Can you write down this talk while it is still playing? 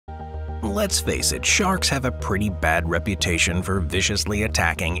Let's face it, sharks have a pretty bad reputation for viciously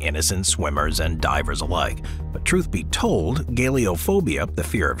attacking innocent swimmers and divers alike. But truth be told, galeophobia, the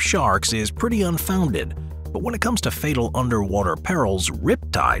fear of sharks, is pretty unfounded. But when it comes to fatal underwater perils,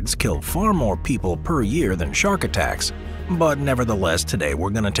 riptides kill far more people per year than shark attacks. But nevertheless, today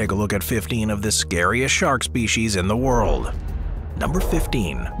we're going to take a look at 15 of the scariest shark species in the world. Number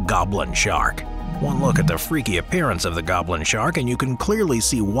 15. Goblin shark. One look at the freaky appearance of the goblin shark and you can clearly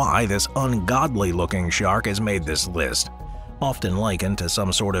see why this ungodly-looking shark has made this list. Often likened to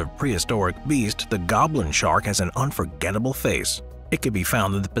some sort of prehistoric beast, the goblin shark has an unforgettable face. It can be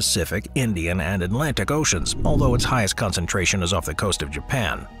found in the Pacific, Indian, and Atlantic Oceans, although its highest concentration is off the coast of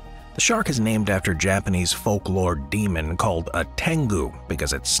Japan. The shark is named after Japanese folklore demon called a tengu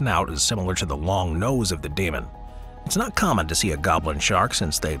because its snout is similar to the long nose of the demon. It's not common to see a goblin shark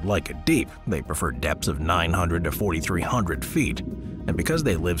since they like it deep. They prefer depths of 900 to 4,300 feet. And because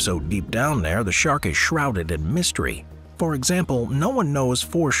they live so deep down there, the shark is shrouded in mystery. For example, no one knows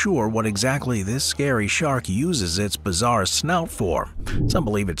for sure what exactly this scary shark uses its bizarre snout for. Some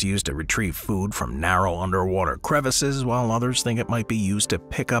believe it's used to retrieve food from narrow underwater crevices, while others think it might be used to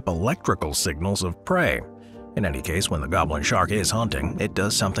pick up electrical signals of prey. In any case, when the goblin shark is hunting, it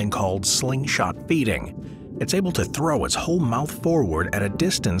does something called slingshot feeding. It's able to throw its whole mouth forward at a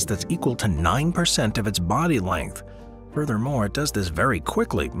distance that's equal to 9% of its body length. Furthermore, it does this very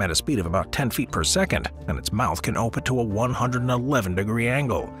quickly at a speed of about 10 feet per second, and its mouth can open to a 111-degree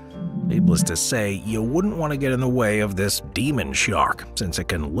angle. Needless to say, you wouldn't want to get in the way of this demon shark, since it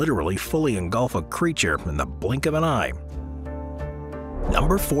can literally fully engulf a creature in the blink of an eye.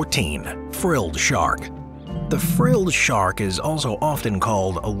 Number 14. Frilled shark. The frilled shark is also often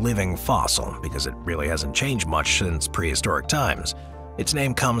called a living fossil because it really hasn't changed much since prehistoric times. Its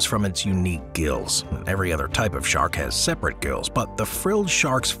name comes from its unique gills. Every other type of shark has separate gills, but the frilled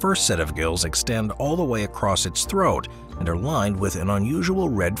shark's first set of gills extend all the way across its throat and are lined with an unusual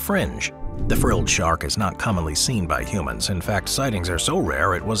red fringe. The frilled shark is not commonly seen by humans. In fact, sightings are so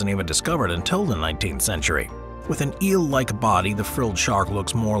rare it wasn't even discovered until the 19th century. With an eel-like body, the frilled shark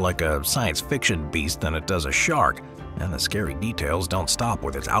looks more like a science fiction beast than it does a shark, and the scary details don't stop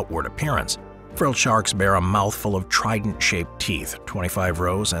with its outward appearance. Frilled sharks bear a mouthful of trident-shaped teeth, 25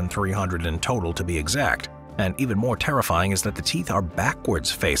 rows and 300 in total to be exact. And even more terrifying is that the teeth are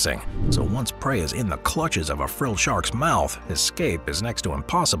backwards facing, so once prey is in the clutches of a frilled shark's mouth, escape is next to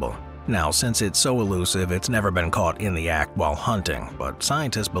impossible. Now, since it's so elusive, it's never been caught in the act while hunting, but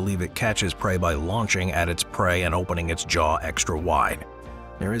scientists believe it catches prey by launching at its prey and opening its jaw extra wide.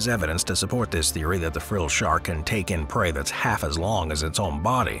 There is evidence to support this theory that the frilled shark can take in prey that's half as long as its own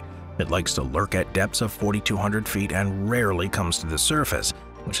body. It likes to lurk at depths of 4,200 feet and rarely comes to the surface,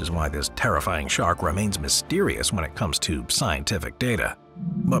 which is why this terrifying shark remains mysterious when it comes to scientific data.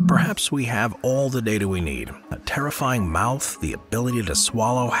 But perhaps we have all the data we need. A terrifying mouth, the ability to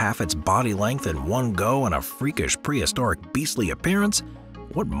swallow half its body length in one go, and a freakish prehistoric beastly appearance?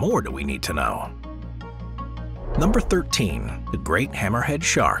 What more do we need to know? Number 13. The Great Hammerhead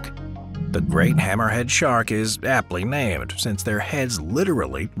Shark. The Great Hammerhead Shark is aptly named, since their heads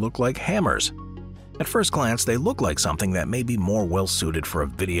literally look like hammers. At first glance, they look like something that may be more well-suited for a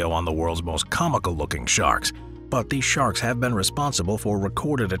video on the world's most comical-looking sharks. But these sharks have been responsible for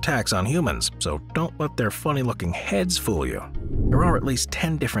recorded attacks on humans, so don't let their funny-looking heads fool you. There are at least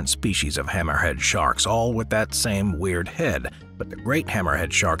 10 different species of hammerhead sharks, all with that same weird head, but the Great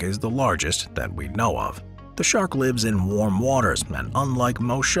Hammerhead Shark is the largest that we know of. The shark lives in warm waters, and unlike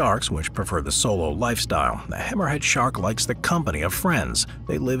most sharks, which prefer the solo lifestyle, the hammerhead shark likes the company of friends.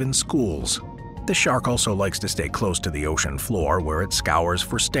 They live in schools. The shark also likes to stay close to the ocean floor, where it scours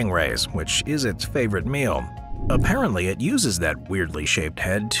for stingrays, which is its favorite meal. Apparently, it uses that weirdly shaped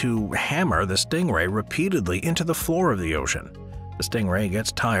head to hammer the stingray repeatedly into the floor of the ocean. The stingray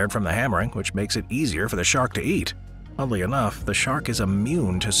gets tired from the hammering, which makes it easier for the shark to eat. Oddly enough, the shark is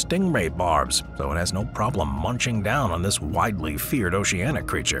immune to stingray barbs, so it has no problem munching down on this widely feared oceanic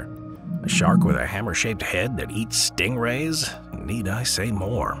creature. A shark with a hammer-shaped head that eats stingrays? Need I say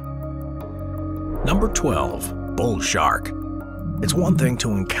more? Number 12. Bull shark. It's one thing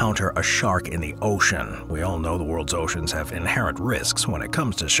to encounter a shark in the ocean. We all know the world's oceans have inherent risks when it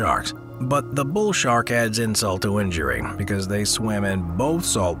comes to sharks. But the bull shark adds insult to injury because they swim in both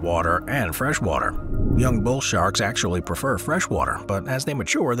saltwater and freshwater. Young bull sharks actually prefer freshwater, but as they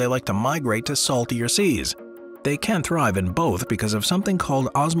mature, they like to migrate to saltier seas. They can thrive in both because of something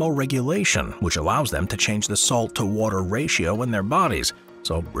called osmoregulation, which allows them to change the salt-to-water ratio in their bodies.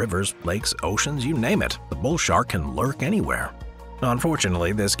 So rivers, lakes, oceans, you name it, the bull shark can lurk anywhere.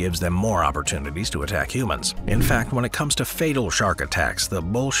 Unfortunately, this gives them more opportunities to attack humans. In fact, when it comes to fatal shark attacks, the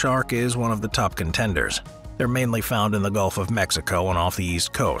bull shark is one of the top contenders. They're mainly found in the Gulf of Mexico and off the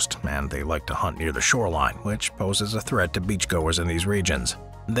East Coast, and they like to hunt near the shoreline, which poses a threat to beachgoers in these regions.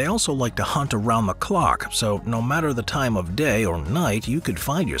 They also like to hunt around the clock, so no matter the time of day or night, you could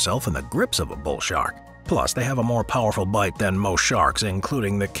find yourself in the grips of a bull shark. Plus, they have a more powerful bite than most sharks,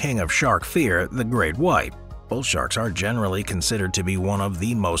 including the king of shark fear, the great white. Bull sharks are generally considered to be one of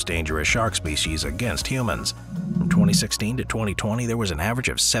the most dangerous shark species against humans. From 2016 to 2020, there was an average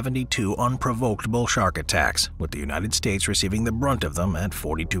of 72 unprovoked bull shark attacks, with the United States receiving the brunt of them at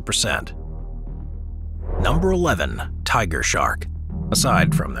 42%. Number 11. Tiger shark.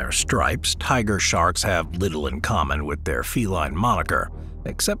 Aside from their stripes, tiger sharks have little in common with their feline moniker,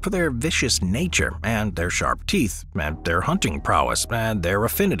 except for their vicious nature and their sharp teeth, and their hunting prowess, and their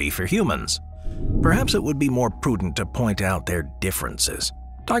affinity for humans. Perhaps it would be more prudent to point out their differences.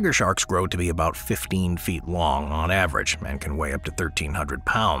 Tiger sharks grow to be about 15 feet long on average and can weigh up to 1,300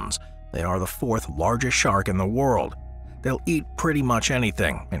 pounds. They are the fourth largest shark in the world. They'll eat pretty much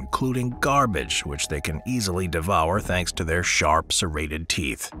anything, including garbage, which they can easily devour thanks to their sharp, serrated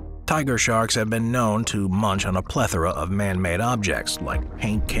teeth. Tiger sharks have been known to munch on a plethora of man-made objects like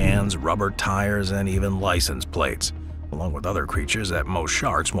paint cans, rubber tires, and even license plates, along with other creatures that most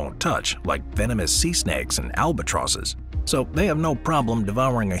sharks won't touch, like venomous sea snakes and albatrosses. So they have no problem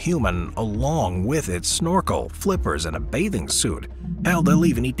devouring a human along with its snorkel, flippers, and a bathing suit. Hell, they'll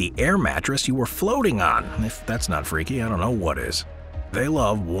even eat the air mattress you were floating on. If that's not freaky, I don't know what is. They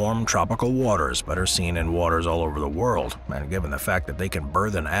love warm tropical waters, but are seen in waters all over the world, and given the fact that they can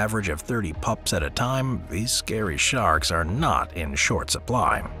birth an average of 30 pups at a time, these scary sharks are not in short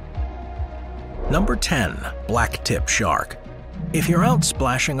supply. Number 10. Black-tip shark. If you're out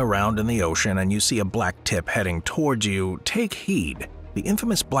splashing around in the ocean and you see a black tip heading towards you, take heed. The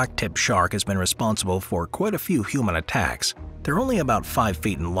infamous black-tip shark has been responsible for quite a few human attacks. They're only about 5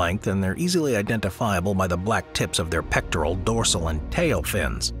 feet in length, and they're easily identifiable by the black tips of their pectoral, dorsal, and tail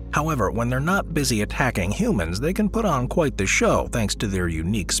fins. However, when they're not busy attacking humans, they can put on quite the show thanks to their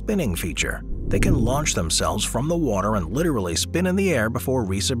unique spinning feature. They can launch themselves from the water and literally spin in the air before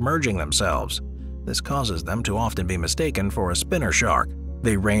resubmerging themselves. This causes them to often be mistaken for a spinner shark.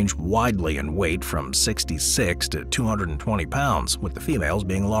 They range widely in weight from 66 to 220 pounds, with the females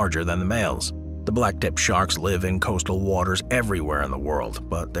being larger than the males. The black-tip sharks live in coastal waters everywhere in the world,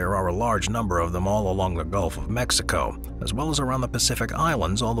 but there are a large number of them all along the Gulf of Mexico, as well as around the Pacific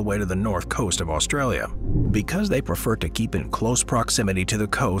Islands all the way to the north coast of Australia. Because they prefer to keep in close proximity to the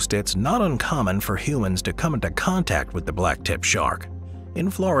coast, it's not uncommon for humans to come into contact with the black-tip shark. In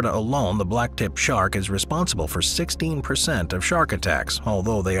Florida alone, the black-tip shark is responsible for 16% of shark attacks,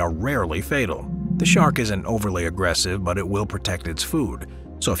 although they are rarely fatal. The shark isn't overly aggressive, but it will protect its food.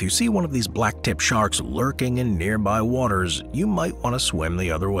 So if you see one of these black-tip sharks lurking in nearby waters, you might want to swim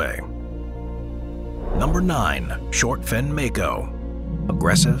the other way. Number 9. Short-fin mako.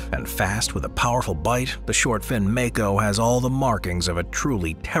 Aggressive and fast with a powerful bite, the short-fin mako has all the markings of a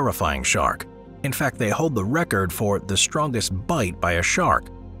truly terrifying shark. In fact, they hold the record for the strongest bite by a shark.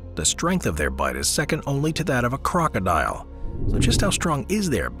 The strength of their bite is second only to that of a crocodile. So just how strong is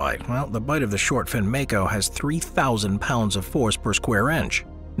their bite? Well, the bite of the short-fin mako has 3,000 pounds of force per square inch.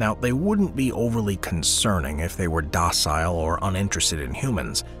 Now, they wouldn't be overly concerning if they were docile or uninterested in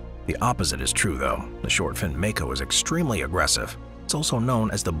humans. The opposite is true, though. The short-fin mako is extremely aggressive. It's also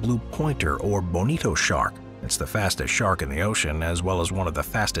known as the blue pointer or bonito shark. It's the fastest shark in the ocean, as well as one of the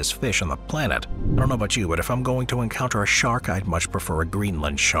fastest fish on the planet. I don't know about you, but if I'm going to encounter a shark, I'd much prefer a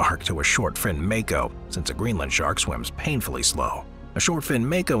Greenland shark to a short-fin mako, since a Greenland shark swims painfully slow. A short-fin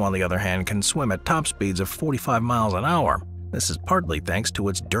mako, on the other hand, can swim at top speeds of 45 miles an hour. This is partly thanks to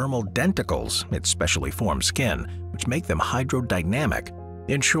its dermal denticles, its specially formed skin, which make them hydrodynamic.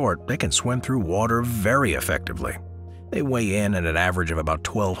 In short, they can swim through water very effectively. They weigh in at an average of about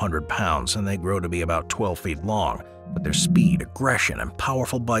 1,200 pounds, and they grow to be about 12 feet long, but their speed, aggression, and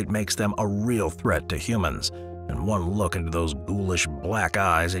powerful bite makes them a real threat to humans. And one look into those ghoulish black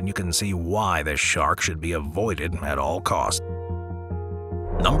eyes and you can see why this shark should be avoided at all costs.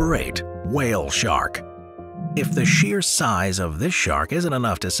 Number 8. Whale shark. If the sheer size of this shark isn't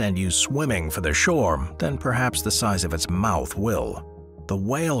enough to send you swimming for the shore, then perhaps the size of its mouth will. The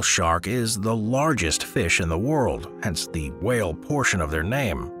whale shark is the largest fish in the world, hence the whale portion of their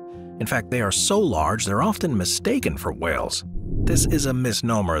name. In fact, they are so large they're often mistaken for whales. This is a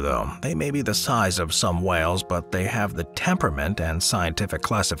misnomer, though. They may be the size of some whales, but they have the temperament and scientific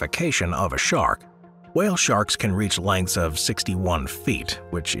classification of a shark. Whale sharks can reach lengths of 61 feet,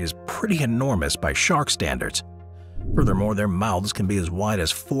 which is pretty enormous by shark standards. Furthermore, their mouths can be as wide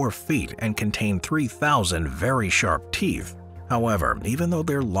as 4 feet and contain 3,000 very sharp teeth. However, even though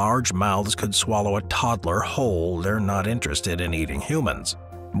their large mouths could swallow a toddler whole, they're not interested in eating humans.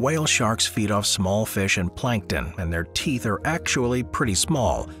 Whale sharks feed off small fish and plankton, and their teeth are actually pretty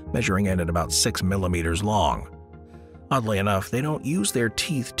small, measuring in at about 6 millimeters long. Oddly enough, they don't use their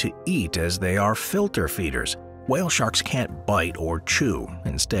teeth to eat, as they are filter feeders. Whale sharks can't bite or chew.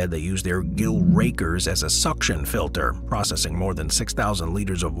 Instead, they use their gill rakers as a suction filter, processing more than 6,000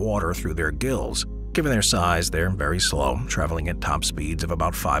 liters of water through their gills. Given their size, they're very slow, traveling at top speeds of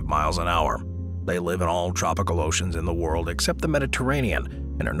about 5 miles an hour. They live in all tropical oceans in the world except the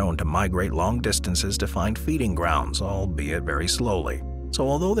Mediterranean, and are known to migrate long distances to find feeding grounds, albeit very slowly. So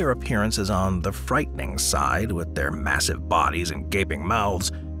although their appearance is on the frightening side with their massive bodies and gaping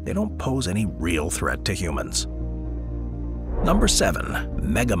mouths, they don't pose any real threat to humans. Number 7.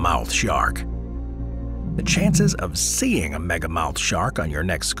 Megamouth shark. The chances of seeing a megamouth shark on your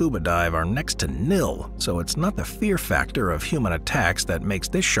next scuba dive are next to nil, so it's not the fear factor of human attacks that makes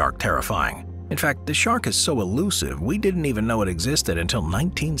this shark terrifying. In fact, the shark is so elusive, we didn't even know it existed until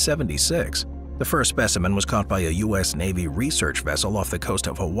 1976. The first specimen was caught by a U.S. Navy research vessel off the coast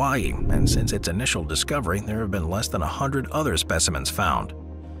of Hawaii, and since its initial discovery, there have been less than 100 other specimens found.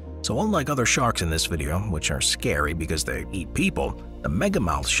 So unlike other sharks in this video, which are scary because they eat people, the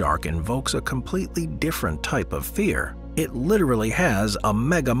megamouth shark invokes a completely different type of fear. It literally has a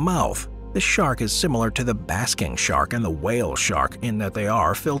mega mouth. This shark is similar to the basking shark and the whale shark in that they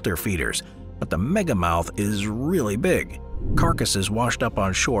are filter feeders, but the megamouth is really big. Carcasses washed up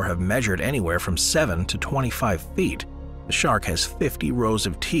on shore have measured anywhere from 7 to 25 feet. The shark has 50 rows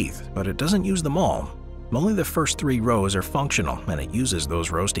of teeth, but it doesn't use them all. Only the first 3 rows are functional, and it uses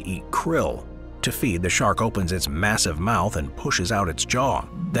those rows to eat krill. To feed, the shark opens its massive mouth and pushes out its jaw.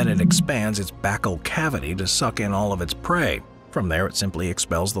 Then it expands its bacal cavity to suck in all of its prey. From there, it simply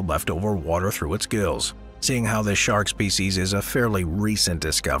expels the leftover water through its gills. Seeing how this shark species is a fairly recent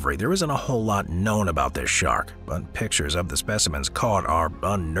discovery, there isn't a whole lot known about this shark, but pictures of the specimens caught are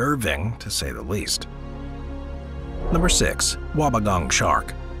unnerving, to say the least. Number 6. Wobbegong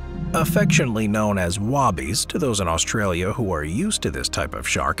shark. Affectionately known as wobbies to those in Australia who are used to this type of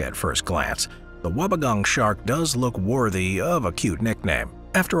shark at first glance, the wobbegong shark does look worthy of a cute nickname.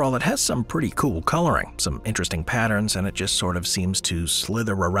 After all, it has some pretty cool coloring, some interesting patterns, and it just sort of seems to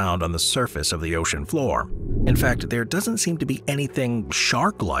slither around on the surface of the ocean floor. In fact, there doesn't seem to be anything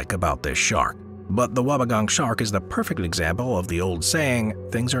shark-like about this shark. But the wobbegong shark is the perfect example of the old saying,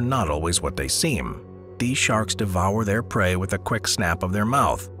 things are not always what they seem. These sharks devour their prey with a quick snap of their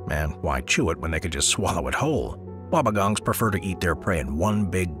mouth, and why chew it when they could just swallow it whole? Wobbegongs prefer to eat their prey in one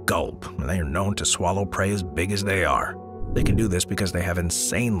big gulp, and they are known to swallow prey as big as they are. They can do this because they have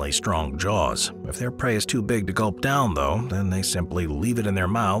insanely strong jaws. If their prey is too big to gulp down, though, then they simply leave it in their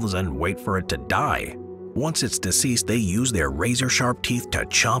mouths and wait for it to die. Once it's deceased, they use their razor-sharp teeth to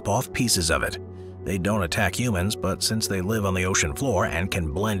chomp off pieces of it. They don't attack humans, but since they live on the ocean floor and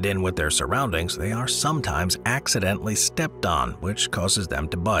can blend in with their surroundings, they are sometimes accidentally stepped on, which causes them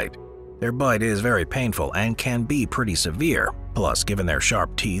to bite. Their bite is very painful and can be pretty severe. Plus, given their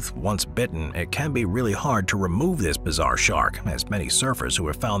sharp teeth, once bitten, it can be really hard to remove this bizarre shark, as many surfers who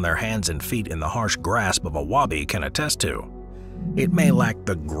have found their hands and feet in the harsh grasp of a wobby can attest to. It may lack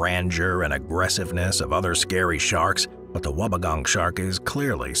the grandeur and aggressiveness of other scary sharks, but the wobbegong shark is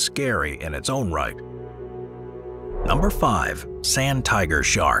clearly scary in its own right. Number 5. Sand tiger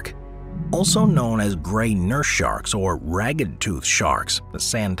shark. Also known as gray nurse sharks or ragged-tooth sharks, the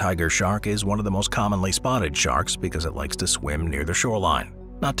sand tiger shark is one of the most commonly spotted sharks because it likes to swim near the shoreline.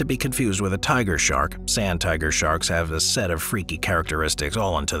 Not to be confused with a tiger shark, sand tiger sharks have a set of freaky characteristics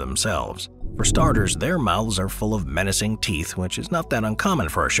all unto themselves. For starters, their mouths are full of menacing teeth, which is not that uncommon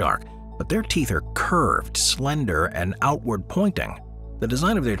for a shark, but their teeth are curved, slender, and outward pointing. The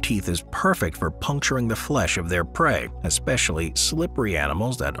design of their teeth is perfect for puncturing the flesh of their prey, especially slippery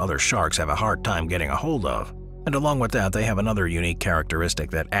animals that other sharks have a hard time getting a hold of. And along with that, they have another unique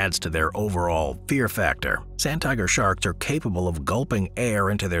characteristic that adds to their overall fear factor. Sand tiger sharks are capable of gulping air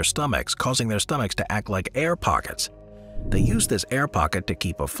into their stomachs, causing their stomachs to act like air pockets. They use this air pocket to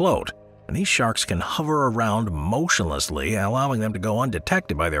keep afloat, and these sharks can hover around motionlessly, allowing them to go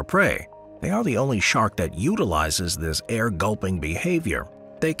undetected by their prey. They are the only shark that utilizes this air-gulping behavior.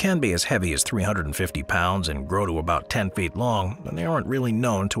 They can be as heavy as 350 pounds and grow to about 10 feet long, and they aren't really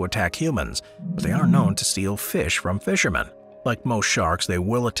known to attack humans, but they are known to steal fish from fishermen. Like most sharks, they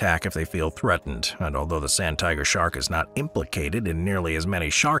will attack if they feel threatened, and although the sand tiger shark is not implicated in nearly as many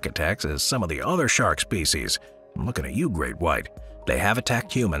shark attacks as some of the other shark species, I'm looking at you, great white, they have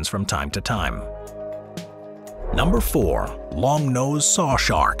attacked humans from time to time. Number 4. Long-nosed saw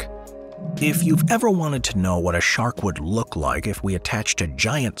shark. If you've ever wanted to know what a shark would look like if we attached a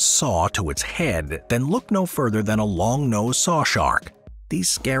giant saw to its head, then look no further than a long-nosed saw shark. These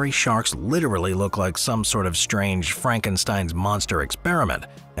scary sharks literally look like some sort of strange Frankenstein's monster experiment,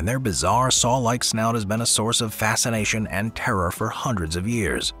 and their bizarre saw-like snout has been a source of fascination and terror for hundreds of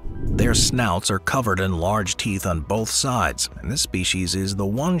years. Their snouts are covered in large teeth on both sides, and this species is the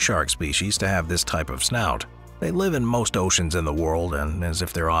one shark species to have this type of snout. They live in most oceans in the world, and as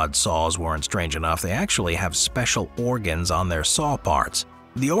if their odd saws weren't strange enough, they actually have special organs on their saw parts.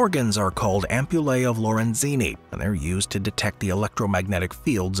 The organs are called ampullae of Lorenzini, and they're used to detect the electromagnetic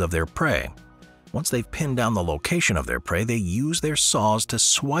fields of their prey. Once they've pinned down the location of their prey, they use their saws to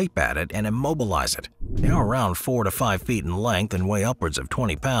swipe at it and immobilize it. They are around 4 to 5 feet in length and weigh upwards of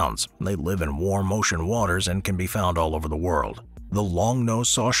 20 pounds. They live in warm ocean waters and can be found all over the world. The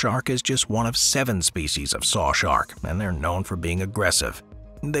long-nosed saw shark is just one of 7 species of saw shark, and they're known for being aggressive.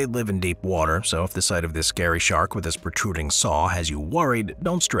 They live in deep water, so if the sight of this scary shark with its protruding saw has you worried,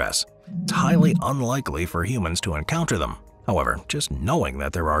 don't stress. It's highly unlikely for humans to encounter them. However, just knowing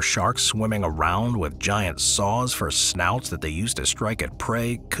that there are sharks swimming around with giant saws for snouts that they use to strike at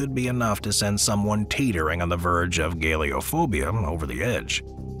prey could be enough to send someone teetering on the verge of galeophobia over the edge.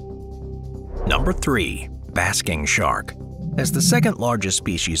 Number 3. Basking shark. As the second largest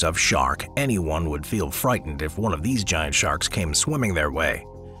species of shark, anyone would feel frightened if one of these giant sharks came swimming their way.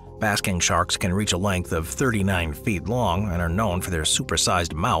 Basking sharks can reach a length of 39 feet long and are known for their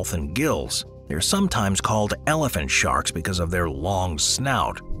supersized mouth and gills. They're sometimes called elephant sharks because of their long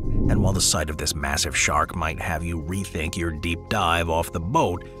snout. And while the sight of this massive shark might have you rethink your deep dive off the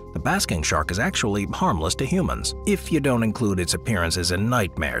boat, the basking shark is actually harmless to humans, if you don't include its appearances in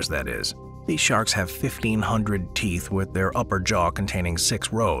nightmares, that is. These sharks have 1,500 teeth, with their upper jaw containing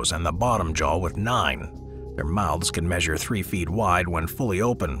 6 rows and the bottom jaw with 9. Their mouths can measure 3 feet wide when fully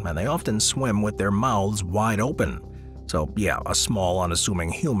open, and they often swim with their mouths wide open. So yeah, a small,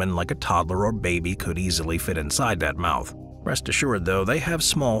 unassuming human like a toddler or baby could easily fit inside that mouth. Rest assured though, they have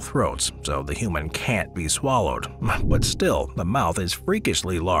small throats, so the human can't be swallowed. But still, the mouth is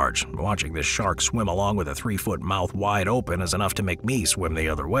freakishly large. Watching this shark swim along with a 3-foot mouth wide open is enough to make me swim the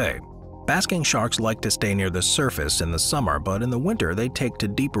other way. Basking sharks like to stay near the surface in the summer, but in the winter they take to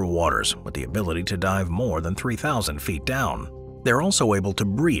deeper waters with the ability to dive more than 3,000 feet down. They're also able to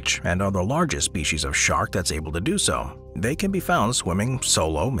breach and are the largest species of shark that's able to do so. They can be found swimming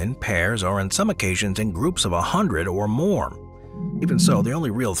solo, in pairs, or on some occasions in groups of 100 or more. Even so, the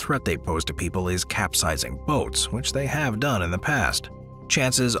only real threat they pose to people is capsizing boats, which they have done in the past.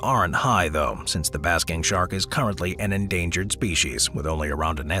 Chances aren't high though, since the basking shark is currently an endangered species, with only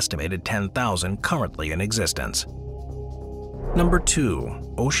around an estimated 10,000 currently in existence. Number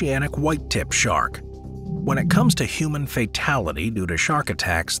 2. Oceanic white-tip shark. When it comes to human fatality due to shark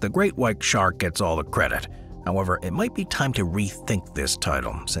attacks, the great white shark gets all the credit. However, it might be time to rethink this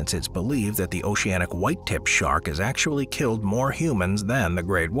title, since it's believed that the oceanic white-tip shark has actually killed more humans than the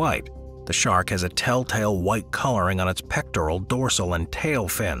great white. The shark has a telltale white coloring on its pectoral, dorsal, and tail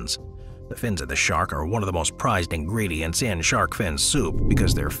fins. The fins of the shark are one of the most prized ingredients in shark fin soup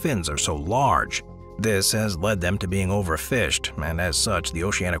because their fins are so large. This has led them to being overfished, and as such, the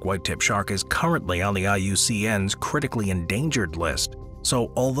oceanic white-tip shark is currently on the IUCN's critically endangered list.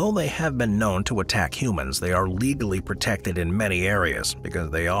 So although they have been known to attack humans, they are legally protected in many areas because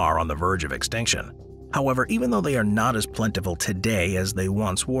they are on the verge of extinction. However, even though they are not as plentiful today as they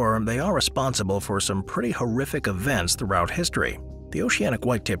once were, they are responsible for some pretty horrific events throughout history. The oceanic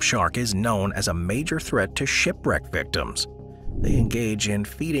white-tip shark is known as a major threat to shipwreck victims. They engage in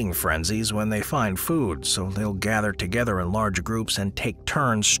feeding frenzies when they find food, so they'll gather together in large groups and take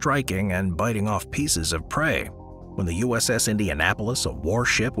turns striking and biting off pieces of prey. When the USS Indianapolis, a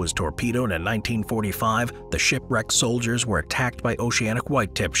warship, was torpedoed in 1945, the shipwrecked soldiers were attacked by oceanic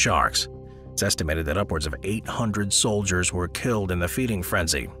white-tip sharks. It's estimated that upwards of 800 soldiers were killed in the feeding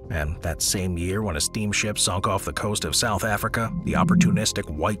frenzy, and that same year when a steamship sunk off the coast of South Africa, the opportunistic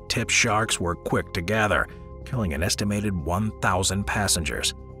white-tip sharks were quick to gather, killing an estimated 1,000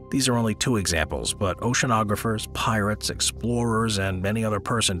 passengers. These are only 2 examples, but oceanographers, pirates, explorers, and any other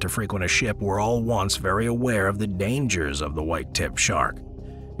person to frequent a ship were all once very aware of the dangers of the white-tip shark.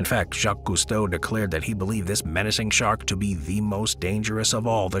 In fact, Jacques Cousteau declared that he believed this menacing shark to be the most dangerous of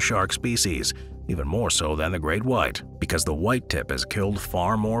all the shark species, even more so than the great white, because the white-tip has killed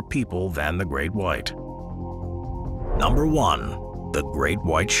far more people than the great white. Number 1. The great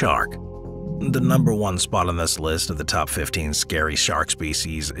white shark. The number 1 spot on this list of the top 15 scary shark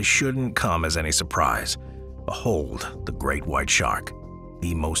species shouldn't come as any surprise. Behold, the great white shark.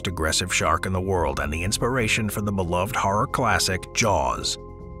 the most aggressive shark in the world and the inspiration for the beloved horror classic Jaws.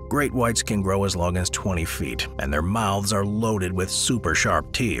 Great whites can grow as long as 20 feet, and their mouths are loaded with super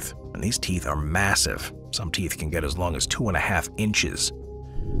sharp teeth. And these teeth are massive. Some teeth can get as long as 2.5 inches.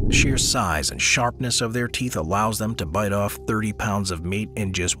 The sheer size and sharpness of their teeth allows them to bite off 30 pounds of meat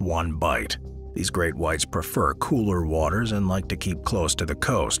in just one bite. These great whites prefer cooler waters and like to keep close to the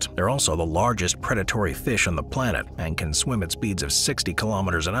coast. They're also the largest predatory fish on the planet and can swim at speeds of 60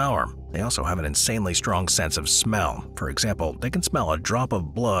 kilometers an hour. They also have an insanely strong sense of smell. For example, they can smell a drop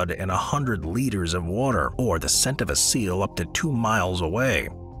of blood in 100 liters of water, or the scent of a seal up to 2 miles away.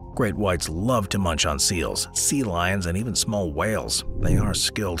 Great whites love to munch on seals, sea lions, and even small whales. They are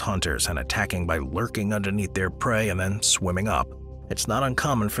skilled hunters and attacking by lurking underneath their prey and then swimming up. It's not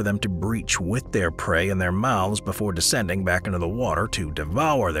uncommon for them to breach with their prey in their mouths before descending back into the water to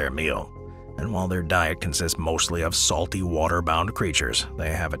devour their meal. And while their diet consists mostly of salty water-bound creatures,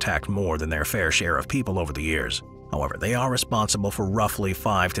 they have attacked more than their fair share of people over the years. However, they are responsible for roughly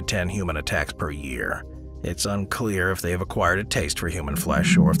 5 to 10 human attacks per year. It's unclear if they have acquired a taste for human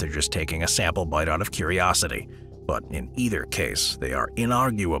flesh or if they're just taking a sample bite out of curiosity. But in either case, they are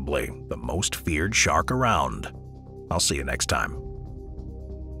inarguably the most feared shark around. I'll see you next time.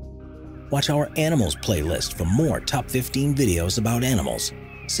 Watch our Animals playlist for more top 15 videos about animals.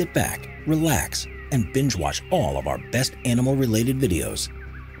 Sit back, relax, and binge watch all of our best animal-related videos.